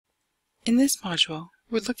In this module,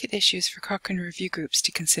 we'll look at issues for Cochrane review groups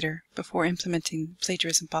to consider before implementing the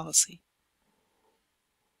plagiarism policy.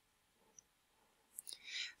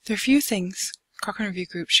 There are a few things Cochrane review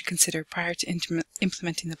groups should consider prior to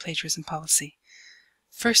implementing the plagiarism policy.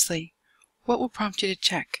 Firstly, what will prompt you to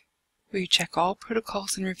check? Will you check all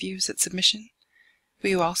protocols and reviews at submission?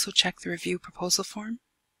 Will you also check the review proposal form?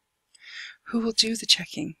 Who will do the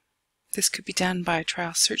checking? This could be done by a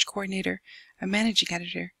trial search coordinator, a managing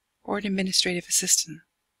editor, or an administrative assistant.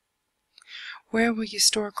 Where will you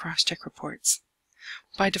store CrossCheck reports?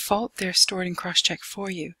 By default, they are stored in CrossCheck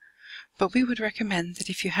for you, but we would recommend that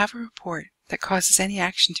if you have a report that causes any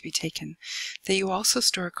action to be taken, that you also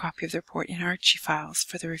store a copy of the report in CRG files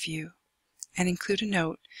for the review, and include a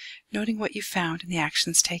note noting what you found and the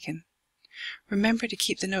actions taken. Remember to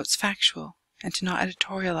keep the notes factual and to not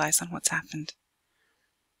editorialize on what's happened.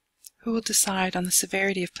 Who will decide on the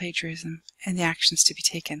severity of plagiarism and the actions to be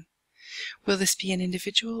taken? Will this be an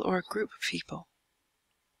individual or a group of people?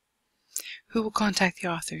 Who will contact the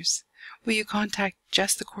authors? Will you contact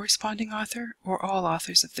just the corresponding author or all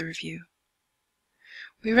authors of the review?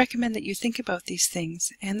 We recommend that you think about these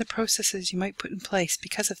things and the processes you might put in place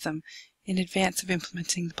because of them in advance of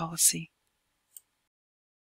implementing the policy.